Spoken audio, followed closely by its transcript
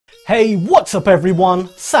Hey, what's up everyone?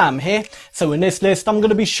 Sam here. So in this list I'm going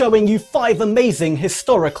to be showing you 5 amazing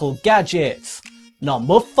historical gadgets.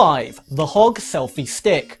 Number 5. The Hogg Selfie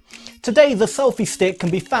Stick. Today the selfie stick can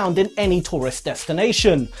be found in any tourist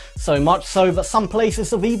destination, so much so that some places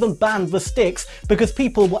have even banned the sticks because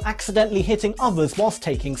people were accidentally hitting others whilst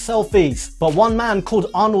taking selfies. But one man called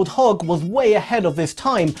Arnold Hogg was way ahead of his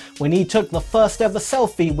time when he took the first ever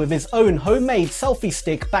selfie with his own homemade selfie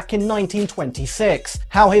stick back in 1926.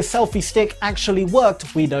 How his selfie stick actually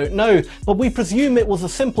worked we don't know, but we presume it was a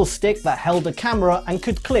simple stick that held a camera and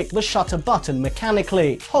could click the shutter button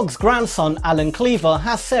mechanically. Hogg's grandson Alan Cleaver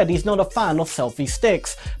has said he's not a fan of selfie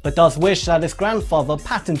sticks, but does wish that his grandfather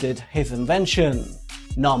patented his invention.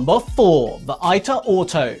 Number 4. The Iter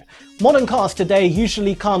Auto. Modern cars today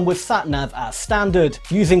usually come with sat-nav as standard.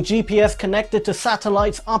 Using GPS connected to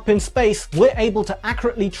satellites up in space, we're able to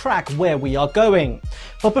accurately track where we are going.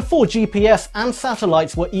 But before GPS and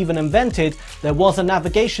satellites were even invented, there was a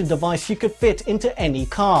navigation device you could fit into any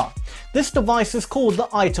car. This device is called the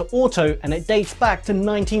Iter Auto and it dates back to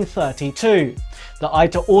 1932. The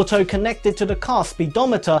Iter Auto connected to the car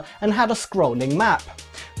speedometer and had a scrolling map.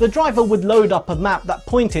 The driver would load up a map that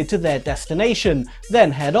pointed to their destination,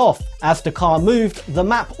 then head off. As the car moved, the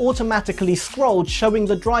map automatically scrolled, showing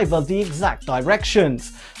the driver the exact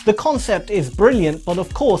directions. The concept is brilliant, but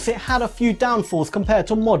of course it had a few downfalls compared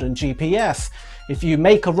to modern GPS. If you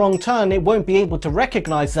make a wrong turn, it won't be able to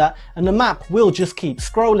recognize that and the map will just keep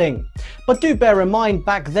scrolling. But do bear in mind,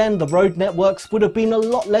 back then the road networks would have been a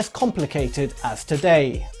lot less complicated as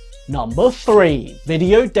today. Number 3.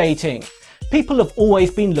 Video dating. People have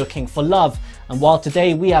always been looking for love, and while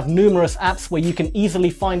today we have numerous apps where you can easily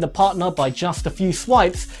find a partner by just a few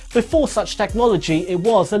swipes, before such technology it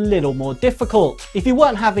was a little more difficult. If you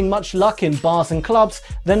weren't having much luck in bars and clubs,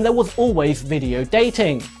 then there was always video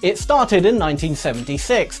dating. It started in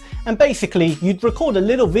 1976, and basically you'd record a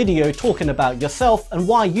little video talking about yourself and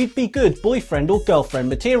why you'd be good boyfriend or girlfriend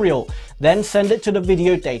material, then send it to the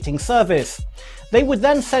video dating service. They would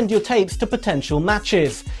then send your tapes to potential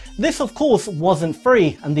matches. This of course wasn't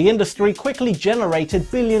free, and the industry quickly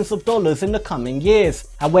generated billions of dollars in the coming years.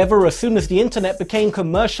 However, as soon as the internet became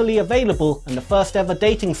commercially available and the first ever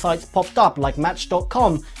dating sites popped up like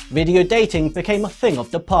Match.com, video dating became a thing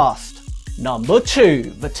of the past. Number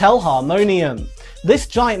 2. The Telharmonium. This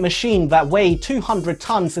giant machine that weighed 200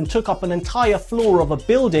 tons and took up an entire floor of a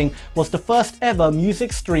building was the first ever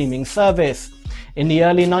music streaming service. In the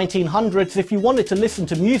early 1900s, if you wanted to listen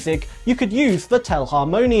to music, you could use the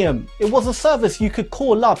Telharmonium. It was a service you could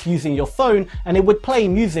call up using your phone and it would play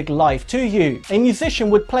music live to you. A musician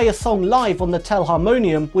would play a song live on the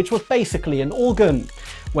Telharmonium, which was basically an organ.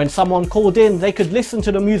 When someone called in, they could listen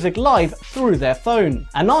to the music live through their phone.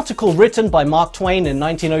 An article written by Mark Twain in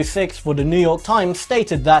 1906 for the New York Times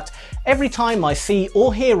stated that, "Every time I see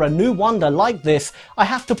or hear a new wonder like this, I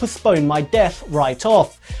have to postpone my death right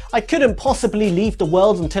off. I couldn't possibly leave the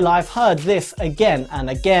world until I've heard this again and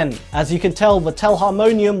again." As you can tell, the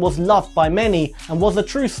Telharmonium was loved by many and was a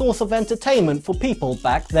true source of entertainment for people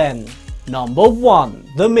back then. Number 1.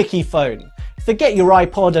 The Mickey Phone. Forget your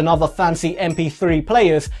iPod and other fancy MP3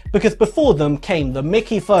 players, because before them came the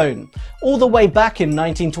Mickey Phone. All the way back in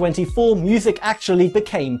 1924, music actually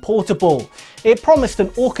became portable. It promised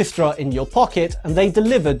an orchestra in your pocket, and they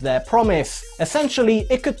delivered their promise. Essentially,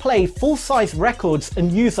 it could play full-size records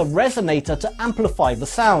and use a resonator to amplify the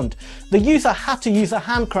sound. The user had to use a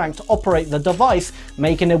hand crank to operate the device,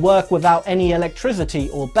 making it work without any electricity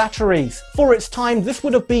or batteries. For its time, this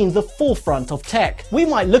would have been the forefront of tech. We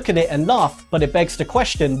might look at it and laugh, but it begs the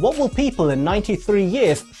question, what will people in 93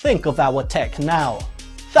 years think of our tech now?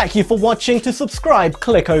 Thank you for watching. To subscribe,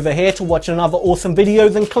 click over here. To watch another awesome video,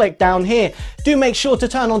 then click down here. Do make sure to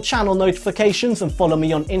turn on channel notifications and follow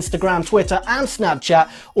me on Instagram, Twitter and Snapchat.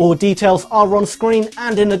 All details are on screen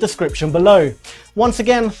and in the description below. Once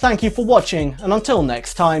again, thank you for watching, and until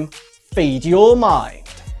next time, feed your mind.